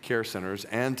pregnancy care centers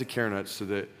and to CareNet, so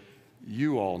that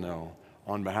you all know,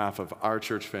 on behalf of our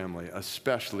church family,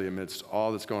 especially amidst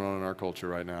all that's going on in our culture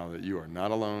right now, that you are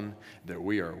not alone, that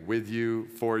we are with you,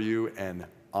 for you, and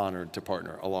honored to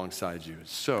partner alongside you.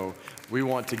 So we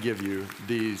want to give you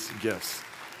these gifts.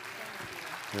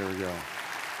 There we go.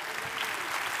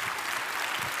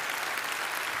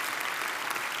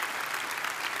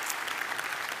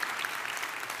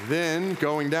 Then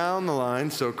going down the line,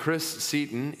 so Chris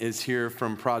Seaton is here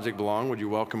from Project Belong. Would you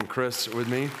welcome Chris with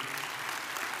me?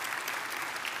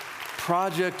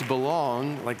 Project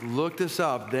Belong, look this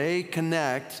up. They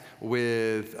connect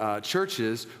with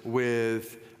churches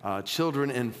with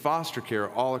children in foster care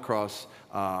all across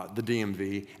the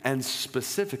DMV, and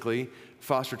specifically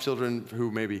foster children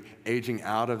who may be aging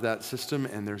out of that system,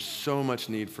 and there's so much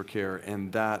need for care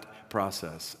in that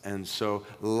process. And so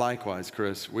likewise,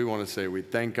 Chris, we want to say we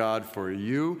thank God for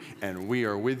you, and we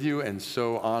are with you, and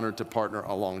so honored to partner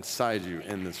alongside you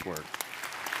in this work.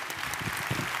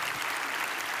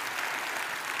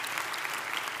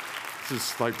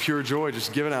 This is like pure joy,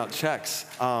 just giving out checks.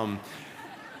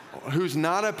 Who's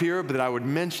not up here, but that I would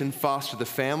mention, Foster the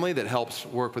Family that helps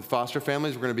work with foster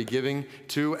families. We're going to be giving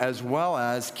to, as well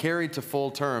as Carried to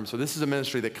Full Term. So this is a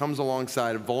ministry that comes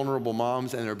alongside vulnerable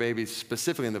moms and their babies,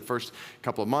 specifically in the first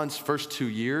couple of months, first 2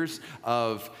 years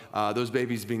of those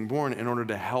babies being born, in order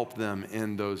to help them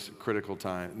in those critical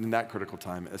time, in that critical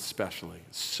time especially.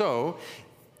 So,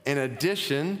 in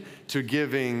addition to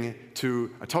giving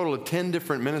to a total of 10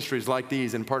 different ministries like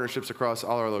these in partnerships across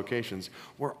all our locations,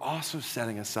 we're also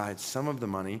setting aside some of the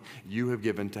money you have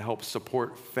given to help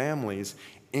support families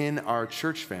in our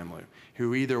church family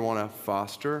who either want to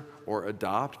foster or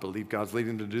adopt, believe God's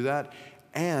leading them to do that,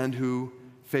 and who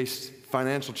face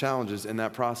financial challenges in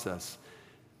that process.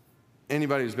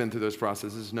 Anybody who's been through those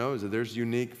processes knows that there's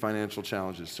unique financial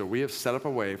challenges. So we have set up a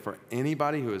way for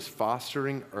anybody who is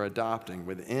fostering or adopting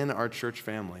within our church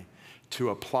family to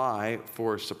apply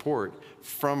for support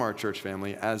from our church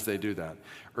family as they do that.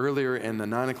 Earlier in the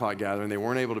 9 o'clock gathering, they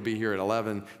weren't able to be here at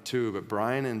 11 too, but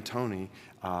Brian and Tony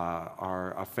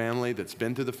are a family that's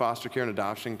been through the foster care and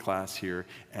adoption class here,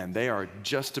 and they are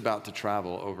just about to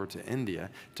travel over to India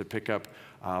to pick up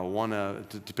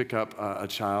a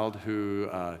child who,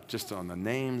 just on the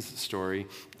names story,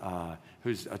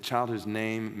 who's a child whose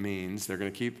name means, they're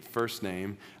going to keep first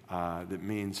name that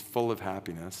means full of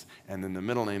happiness, and then the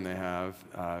middle name they have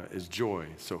is Joy.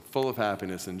 So full of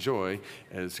happiness and joy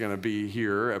is going to be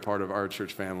here, a part of our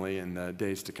church family in the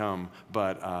days to come.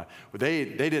 But they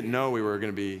didn't know we were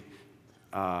going to be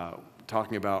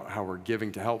talking about how we're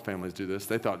giving to help families do this.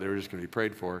 They thought they were just going to be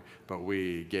prayed for, but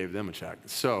we gave them a check.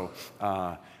 So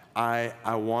I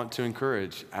want to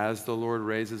encourage, as the Lord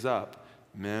raises up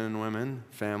men and women,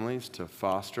 families to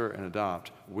foster and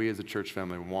adopt, we as a church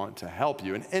family want to help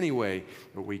you in any way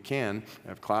that we can. We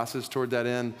have classes toward that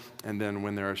end, and then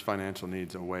when there is financial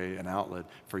needs, a way, an outlet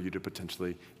for you to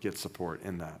potentially get support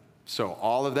in that. So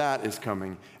all of that is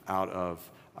coming out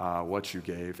of what you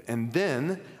gave. And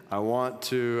then I want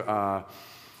to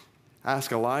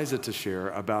ask Eliza to share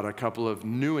about a couple of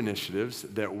new initiatives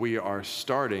that we are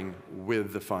starting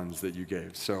with the funds that you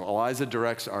gave. So Eliza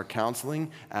directs our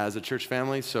counseling as a church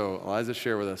family. So Eliza,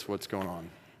 share with us what's going on.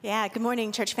 Yeah, good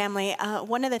morning, church family.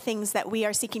 One of the things that we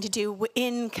are seeking to do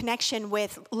in connection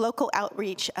with local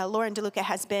outreach, Lauren DeLuca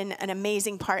has been an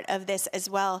amazing part of this as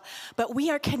well, but we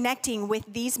are connecting with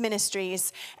these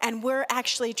ministries, and we're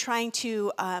actually trying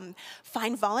to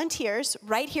find volunteers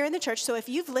right here in the church. So if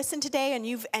you've listened today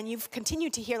and you've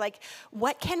continued to hear, like,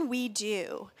 what can we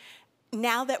do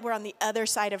now that we're on the other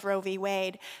side of Roe v.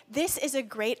 Wade, this is a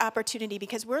great opportunity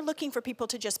because we're looking for people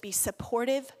to just be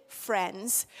supportive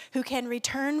friends who can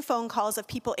return phone calls of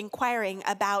people inquiring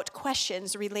about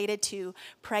questions related to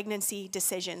pregnancy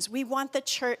decisions. We want the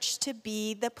church to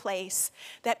be the place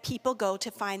that people go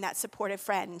to find that supportive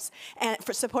friend. And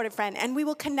we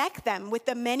will connect them with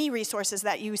the many resources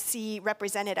that you see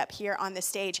represented up here on the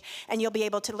stage, and you'll be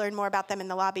able to learn more about them in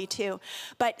the lobby too.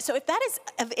 But so if that is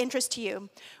of interest to you,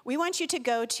 we want you to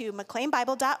go to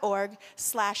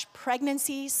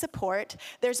mcleanbible.org/pregnancy support.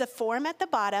 There's a form at the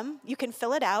bottom. You can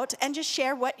fill it out and just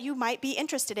share what you might be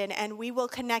interested in, and we will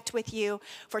connect with you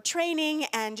for training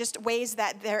and just ways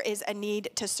that there is a need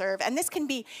to serve. And this can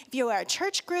be, if you are a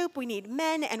church group, we need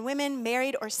men and women,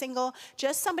 married or single,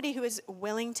 just somebody who is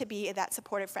willing to be that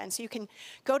supportive friend. So you can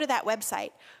go to that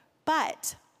website.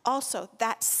 But also,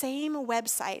 that same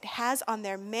website has on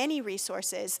there many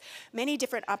resources, many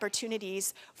different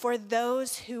opportunities for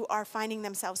those who are finding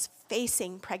themselves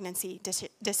facing pregnancy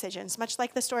decisions, much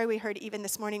like the story we heard even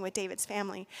this morning with David's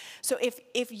family. So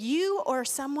if you or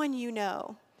someone you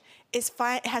know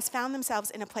has found themselves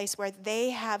in a place where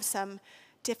they have some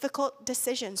difficult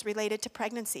decisions related to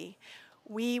pregnancy,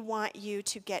 we want you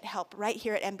to get help right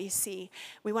here at MBC.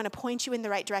 We want to point you in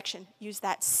the right direction. Use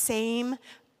that same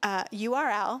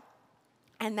URL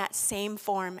and that same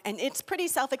form. And it's pretty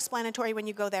self-explanatory when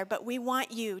you go there, but we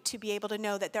want you to be able to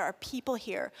know that there are people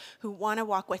here who want to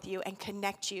walk with you and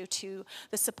connect you to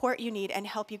the support you need and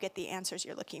help you get the answers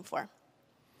you're looking for.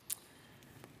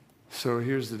 So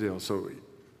here's the deal. So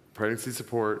pregnancy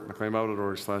support,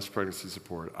 mcleanbible.org/pregnancy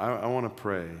support. I want to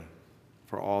pray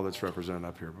for all that's represented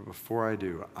up here. But before I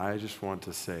do, I just want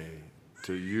to say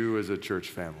to you as a church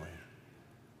family,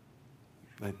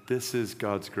 that this is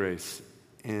God's grace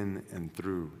in and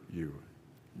through you.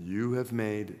 You have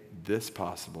made this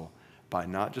possible by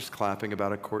not just clapping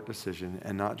about a court decision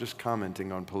and not just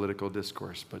commenting on political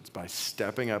discourse, but by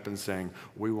stepping up and saying,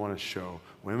 we want to show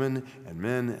women and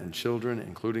men and children,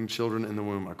 including children in the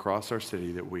womb across our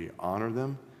city, that we honor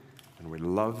them and we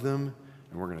love them,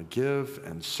 and we're going to give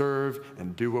and serve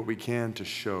and do what we can to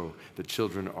show that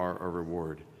children are a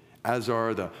reward, as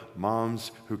are the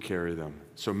moms who carry them.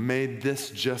 So may this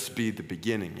just be the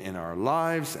beginning in our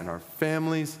lives and our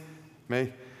families.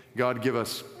 May God give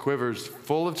us quivers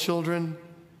full of children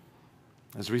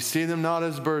as we see them not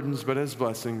as burdens but as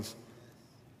blessings.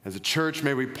 As a church,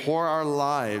 may we pour our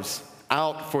lives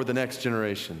out for the next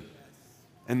generation.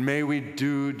 And may we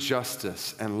do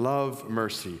justice and love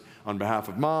mercy on behalf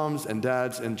of moms and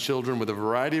dads and children with a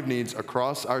variety of needs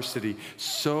across our city,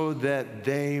 so that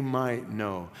they might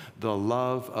know the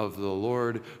love of the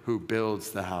Lord who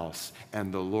builds the house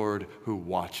and the Lord who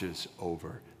watches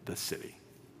over the city.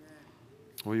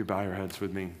 Will you bow your heads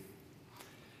with me?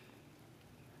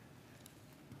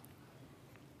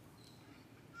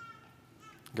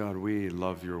 God, we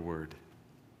love your word.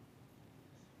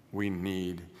 We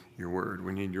need your word.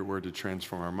 We need your word to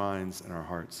transform our minds and our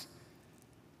hearts,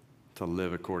 to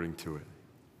live according to it.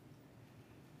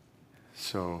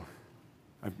 So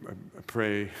I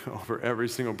pray over every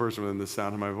single person within the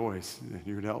sound of my voice that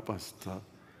you would help us to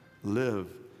live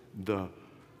the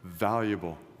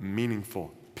valuable,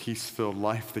 meaningful, peace-filled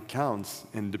life that counts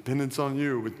in dependence on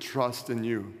you, with trust in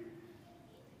you.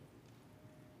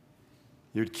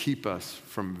 You'd keep us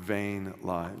from vain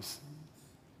lives.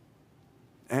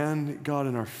 And God,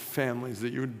 in our families,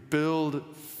 that you would build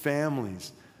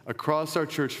families across our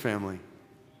church family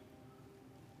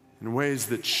in ways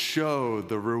that show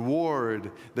the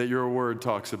reward that your word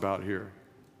talks about here.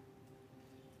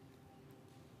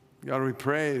 God, we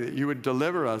pray that you would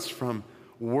deliver us from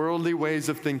worldly ways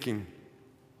of thinking,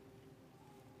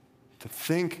 to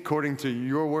think according to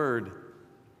your word.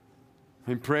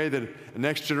 We pray that a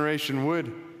next generation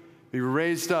would be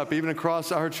raised up, even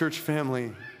across our church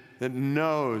family, that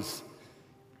knows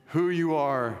who you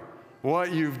are,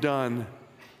 what you've done,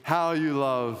 how you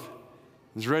love,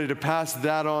 is ready to pass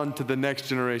that on to the next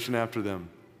generation after them.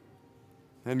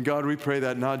 And God, we pray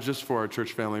that not just for our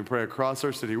church family, we pray across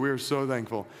our city. We are so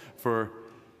thankful for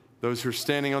those who are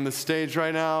standing on the stage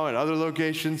right now and other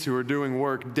locations who are doing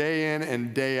work day in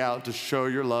and day out to show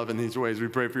your love in these ways. We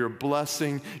pray for your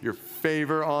blessing, your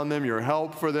favor on them, your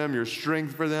help for them, your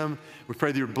strength for them. We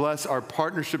pray that you would bless our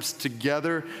partnerships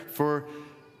together for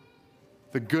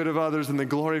the good of others and the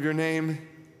glory of your name.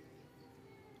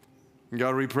 And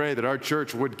God, we pray that our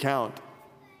church would count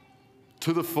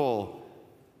to the full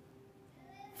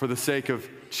for the sake of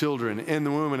children in the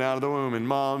womb and out of the womb, and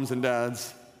moms and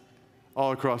dads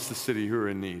all across the city who are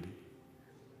in need.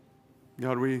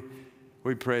 God, we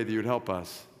pray that you would help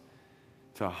us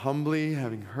to humbly,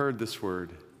 having heard this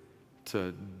word,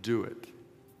 to do it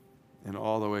in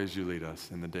all the ways you lead us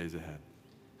in the days ahead.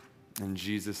 In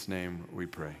Jesus' name we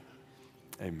pray.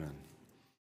 Amen.